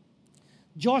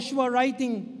 Joshua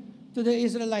writing to the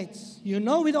Israelites, you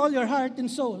know with all your heart and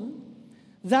soul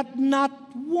that not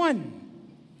one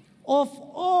of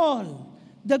all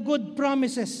the good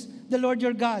promises the Lord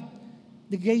your God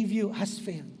gave you has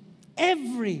failed.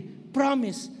 Every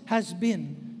promise has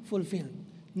been fulfilled.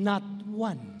 Not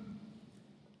one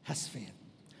has failed.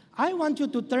 I want you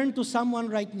to turn to someone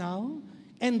right now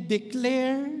and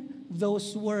declare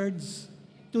those words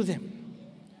to them.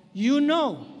 You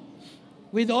know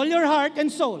with all your heart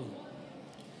and soul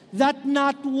that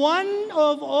not one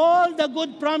of all the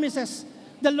good promises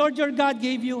the Lord your God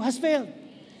gave you has failed.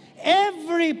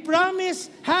 Every promise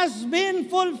has been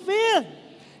fulfilled.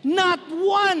 Not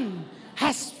one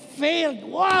has failed.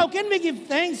 Wow, can we give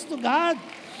thanks to God?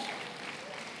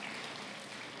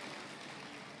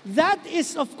 That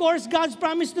is, of course, God's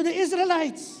promise to the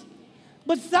Israelites.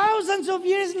 But thousands of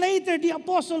years later, the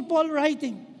Apostle Paul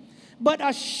writing, but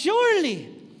as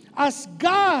surely as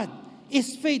God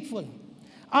is faithful,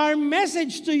 our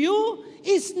message to you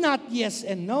is not yes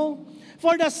and no.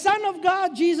 For the Son of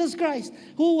God, Jesus Christ,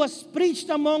 who was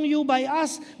preached among you by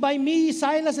us, by me,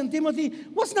 Silas, and Timothy,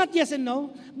 was not yes and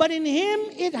no, but in Him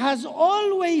it has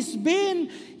always been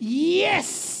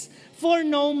yes. For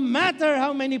no matter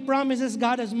how many promises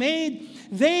God has made,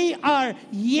 they are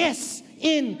yes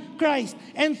in Christ.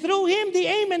 And through Him, the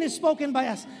amen is spoken by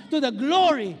us to the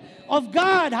glory of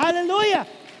God. Hallelujah.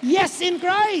 Yes in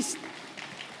Christ.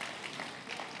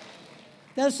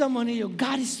 Tell someone here,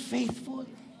 God is faithful.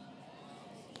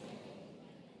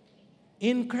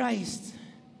 In Christ,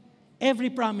 every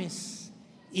promise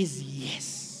is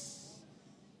yes.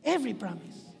 Every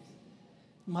promise.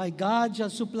 My God shall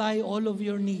supply all of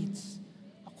your needs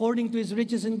according to His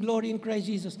riches and glory in Christ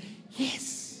Jesus.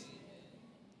 Yes.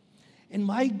 And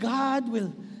my God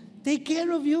will take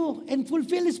care of you and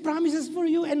fulfill His promises for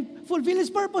you and fulfill His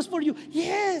purpose for you.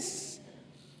 Yes.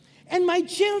 And my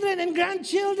children and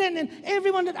grandchildren and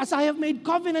everyone that as I have made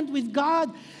covenant with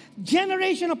God,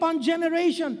 generation upon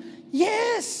generation.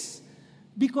 Yes.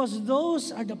 Because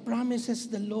those are the promises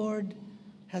the Lord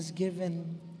has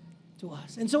given to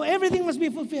us. And so everything must be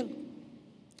fulfilled.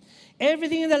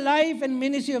 Everything in the life and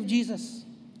ministry of Jesus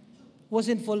was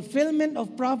in fulfillment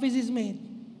of prophecies made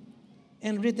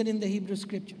and written in the Hebrew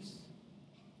Scriptures.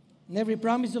 And every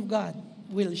promise of God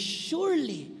will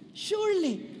surely, say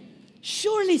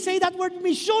that word with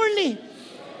me, surely,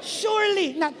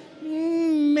 not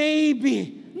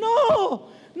maybe, no,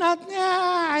 not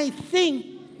I think,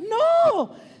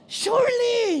 no,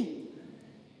 surely,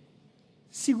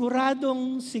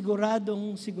 siguradong.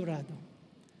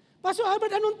 Pastor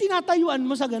Albert, anong tinatayuan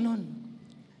mo sa ganon?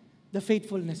 The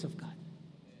faithfulness of God.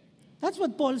 That's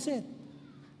what Paul said.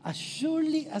 As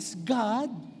surely as God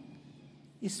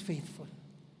is faithful.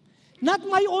 Not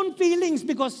my own feelings,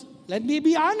 because let me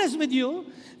be honest with you,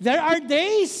 there are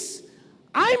days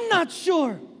I'm not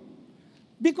sure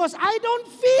because I don't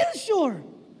feel sure.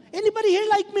 Anybody here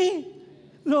like me?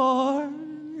 Lord,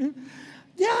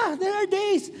 yeah, there are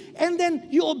days. And then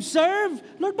you observe,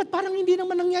 Lord, but parang hindi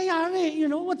naman nangyayari. You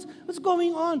know, what's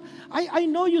going on? I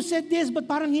know you said this, but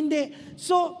parang hindi.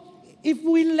 So, if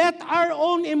we let our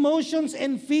own emotions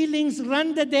and feelings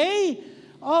run the day,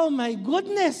 oh my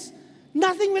goodness,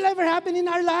 nothing will ever happen in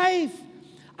our life.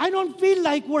 I don't feel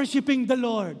like worshiping the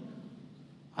Lord.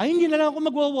 Ay, hindi na lang ako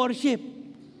magwo-worship.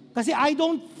 Kasi I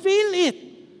don't feel it.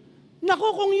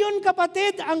 Naku, kung yun,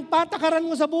 kapatid, ang patakaran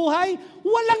mo sa buhay,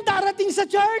 walang darating sa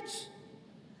church.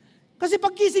 Kasi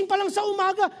pagkising pa lang sa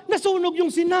umaga, nasunog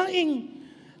yung sinaing.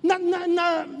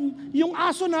 Yung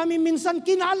aso namin minsan,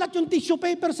 kinalat yung tissue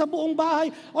paper sa buong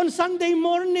bahay. On Sunday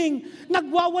morning,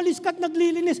 nagwawalis ka at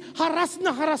naglilinis. Haras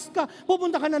ka.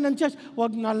 Pupunta ka na ng church.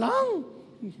 Wag na lang.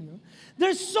 You know?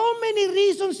 There's so many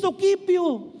reasons to keep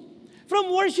you from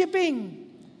worshiping.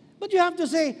 But you have to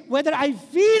say, whether I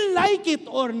feel like it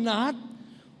or not,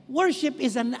 worship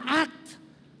is an act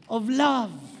of love,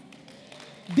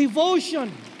 devotion,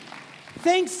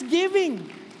 thanksgiving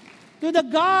to the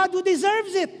God who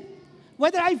deserves it,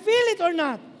 whether I feel it or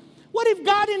not. What if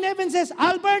God in heaven says,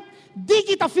 Albert, di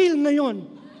kita feel ngayon?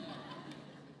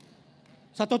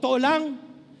 Sa totoo lang,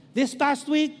 this past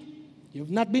week,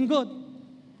 you've not been good.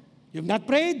 You've not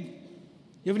prayed.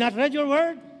 You've not read your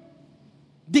word.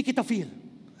 Di kita feel.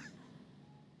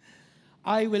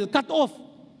 I will cut off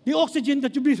the oxygen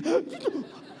that you breathe.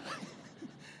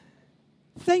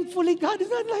 Thankfully, God is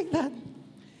not like that.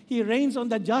 He rains on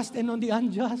the just and on the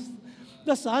unjust.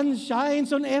 The sun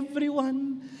shines on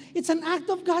everyone. It's an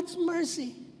act of God's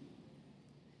mercy.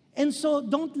 And so,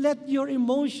 don't let your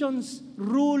emotions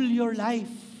rule your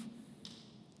life.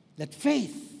 Let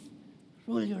faith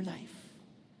rule your life.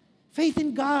 Faith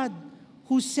in God,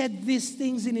 who said these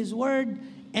things in His Word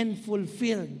and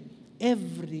fulfilled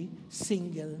every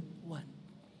single one.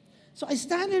 So I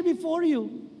stand here before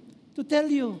you to tell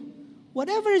you,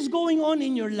 whatever is going on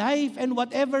in your life and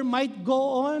whatever might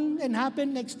go on and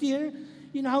happen next year,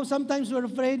 you know how sometimes we're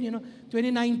afraid,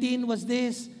 2019 was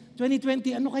this,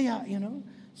 2020, ano kaya,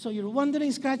 So you're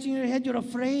wondering, scratching your head, you're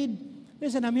afraid.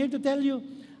 Listen, I'm here to tell you,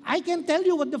 I can't tell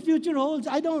you what the future holds.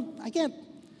 I can't.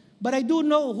 But I do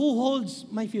know who holds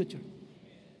my future.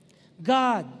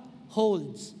 God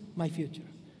holds my future.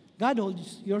 God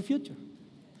holds your future.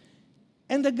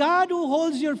 And the God who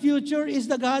holds your future is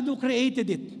the God who created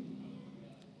it.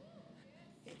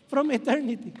 From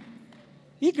eternity.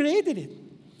 He created it.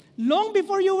 Long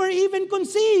before you were even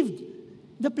conceived,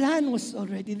 the plan was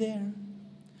already there.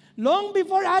 Long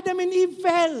before Adam and Eve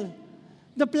fell,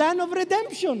 the plan of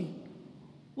redemption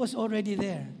was already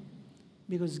there.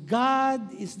 Because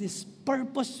God is this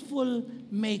purposeful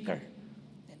maker.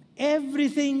 And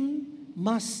everything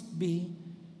must be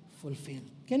fulfilled.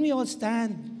 Can we all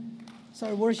stand as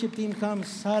our worship team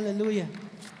comes? Hallelujah.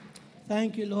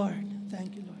 Thank you, Lord.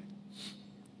 Thank you, Lord.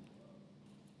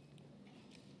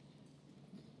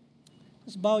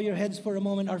 Just bow your heads for a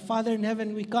moment. Our Father in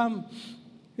heaven, we come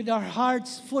with our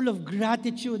hearts full of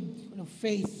gratitude, full of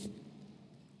faith.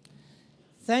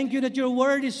 Thank you that your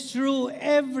word is true,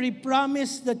 every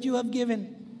promise that you have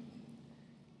given,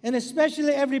 and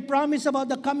especially every promise about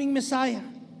the coming Messiah.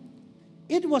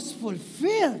 It was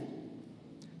fulfilled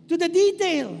to the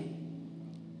detail.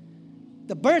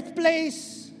 The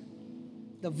birthplace,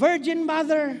 the Virgin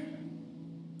Mother,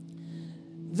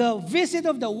 the visit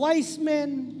of the wise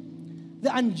men,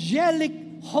 the angelic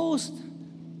host,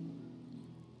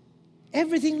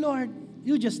 everything, Lord,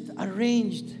 you just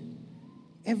arranged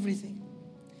everything.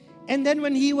 And then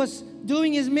when he was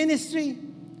doing his ministry,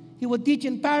 he would teach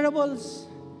in parables,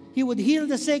 he would heal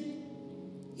the sick.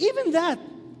 Even that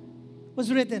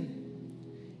was written.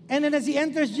 And then as he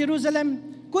enters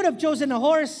Jerusalem, could have chosen a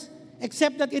horse,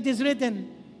 except that it is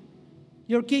written,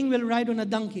 your king will ride on a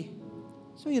donkey.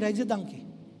 So he rides a donkey.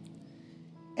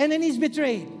 And then he's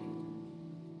betrayed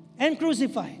and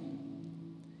crucified.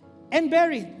 and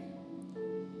buried.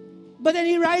 But then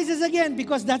he rises again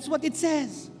because that's what it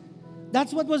says.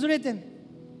 That's what was written.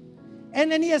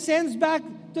 And then he ascends back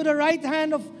to the right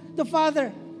hand of the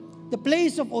Father, the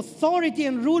place of authority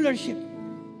and rulership.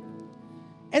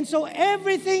 And so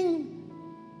everything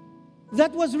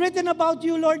that was written about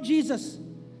you, Lord Jesus,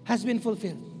 has been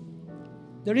fulfilled.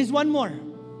 There is one more.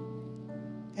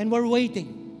 And we're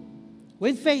waiting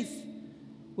with faith,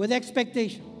 with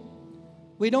expectation.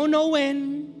 We don't know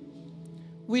when.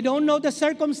 We don't know the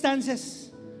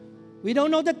circumstances. We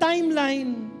don't know the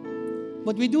timeline.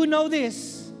 But we do know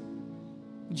this.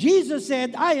 Jesus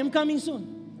said, I am coming soon.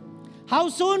 How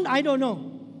soon? I don't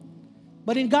know.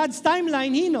 But in God's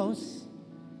timeline, He knows.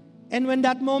 And when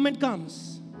that moment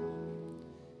comes,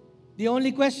 the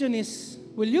only question is,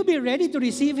 will you be ready to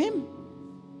receive Him?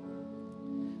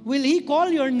 Will He call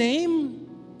your name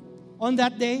on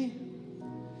that day?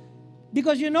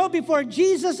 Because you know, before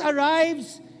Jesus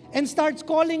arrives and starts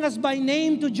calling us by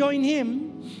name to join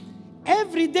Him,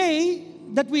 every day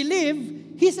that we live,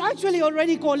 He's actually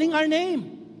already calling our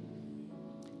name.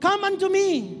 Come unto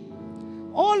me,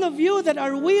 all of you that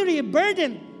are weary,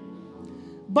 burdened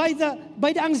by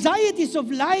the anxieties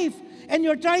of life, and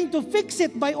you're trying to fix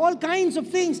it by all kinds of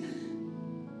things.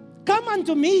 Come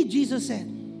unto me, Jesus said.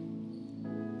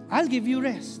 I'll give you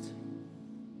rest.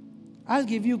 I'll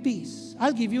give you peace.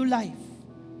 I'll give you life.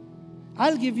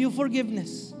 I'll give you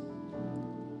forgiveness.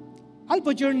 I'll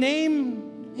put your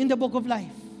name in the book of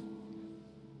life.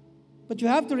 But you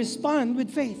have to respond with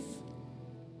faith.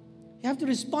 You have to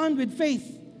respond with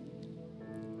faith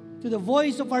to the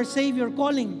voice of our Savior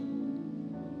calling.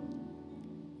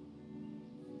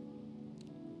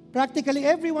 Practically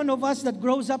every one of us that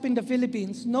grows up in the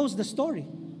Philippines knows the story.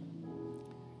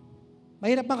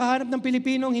 Mahirap makahanap ng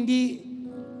Pilipinong hindi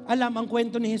alam ang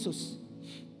kwento ni Jesus.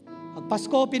 Pag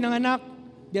Pasko, pinanganak,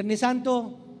 Biyernes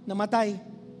Santo, namatay.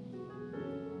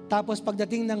 Tapos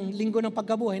pagdating ng linggo ng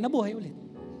pagkabuhay, nabuhay ulit.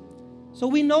 So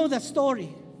we know the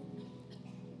story.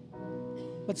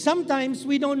 But sometimes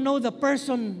we don't know the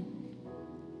person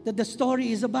that the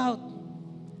story is about.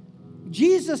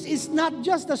 Jesus is not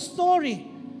just a story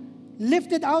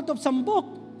lifted out of some book.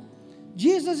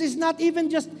 Jesus is not even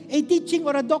just a teaching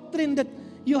or a doctrine that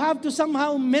you have to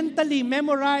somehow mentally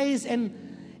memorize and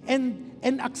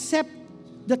accept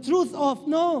the truth of.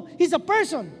 No, He's a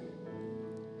person.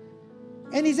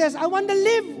 And He says, I want to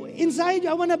live inside you.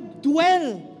 I want to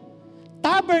dwell,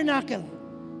 tabernacle.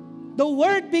 The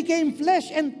Word became flesh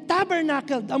and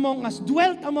tabernacled among us,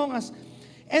 dwelt among us.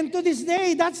 And to this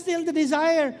day, that's still the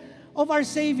desire of our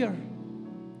Savior.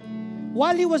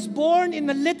 While He was born in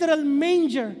a literal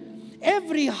manger,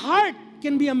 every heart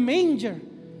can be a manger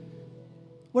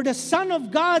where the Son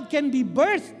of God can be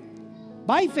birthed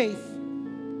by faith.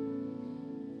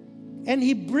 And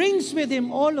He brings with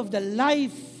Him all of the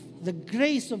life, the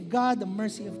grace of God, the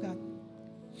mercy of God.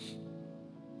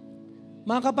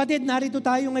 Mga kapatid, narito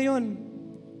tayo ngayon.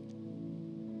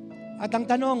 At ang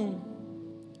tanong,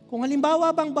 kung halimbawa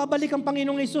bang babalik ang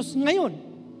Panginoong Hesus ngayon,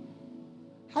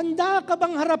 handa ka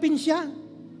bang harapin Siya?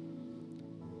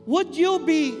 Would you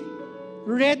be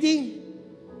ready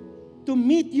to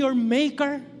meet your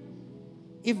Maker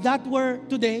if that were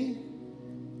today?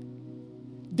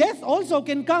 Death also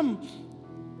can come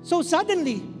so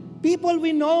suddenly. People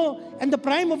we know in the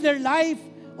prime of their life,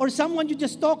 or someone you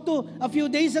just talked to a few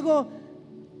days ago,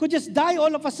 could just die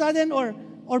all of a sudden or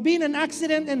be in an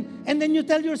accident, and then you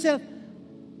tell yourself,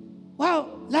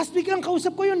 wow, last week lang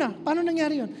kausap ko yun ah. Paano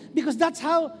nangyari yun? Because that's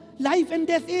how life and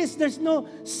death is. There's no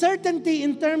certainty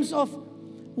in terms of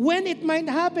when it might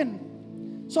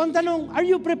happen. So ang tanong, are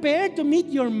you prepared to meet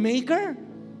your Maker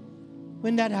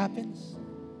when that happens?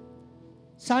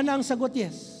 Sana ang sagot,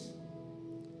 yes.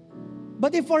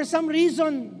 But if for some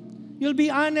reason, you'll be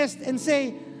honest and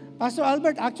say, Pastor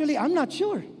Albert, actually, I'm not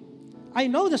sure. I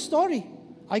know the story.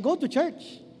 I go to church.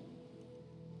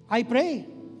 I pray.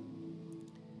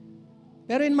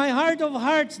 Pero in my heart of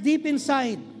hearts, deep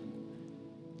inside,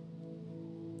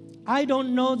 I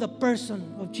don't know the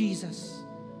person of Jesus.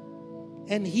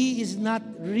 And He is not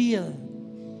real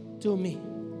to me.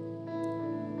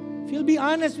 If you'll be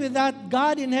honest with that,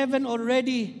 God in heaven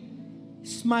already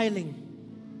smiling.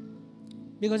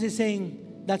 Because He's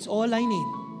saying, that's all I need.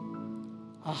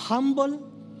 A humble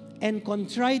and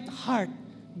contrite heart,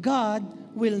 God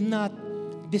will not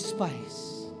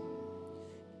despise.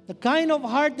 The kind of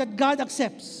heart that God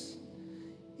accepts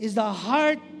is the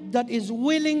heart that is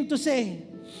willing to say,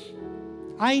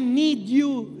 I need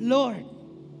you, Lord.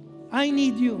 I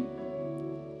need you.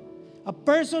 A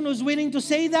person who's willing to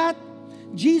say that,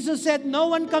 Jesus said, no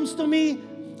one comes to me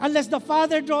unless the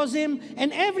Father draws him,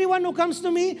 and everyone who comes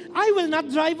to me, I will not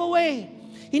drive away.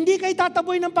 Hindi kayo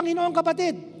tataboy ng Panginoon,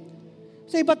 kapatid.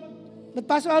 Say, but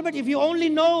Pastor Albert, if you only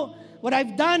know what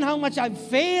I've done, how much I've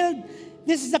failed,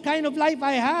 this is the kind of life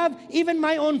I have. Even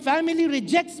my own family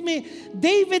rejects me.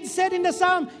 David said in the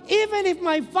Psalm, even if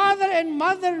my father and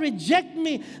mother reject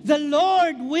me, the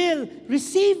Lord will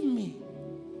receive me.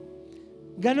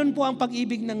 Ganon po ang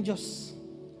pag-ibig ng Diyos.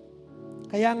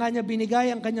 Kaya nga niya binigay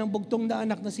ang kanyang bugtong na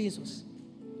anak na si Jesus.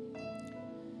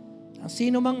 Ang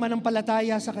sino mang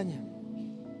manampalataya sa Kanya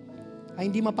ay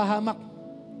hindi mapahamak,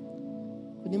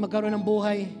 kundi magkaroon ng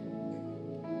buhay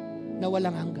na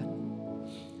walang hanggan.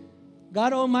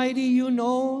 God Almighty, you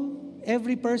know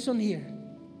every person here,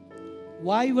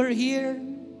 why we're here,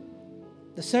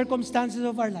 the circumstances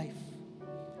of our life.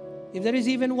 If there is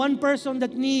even one person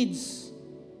that needs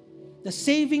the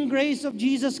saving grace of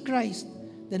Jesus Christ,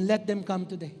 then let them come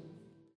today.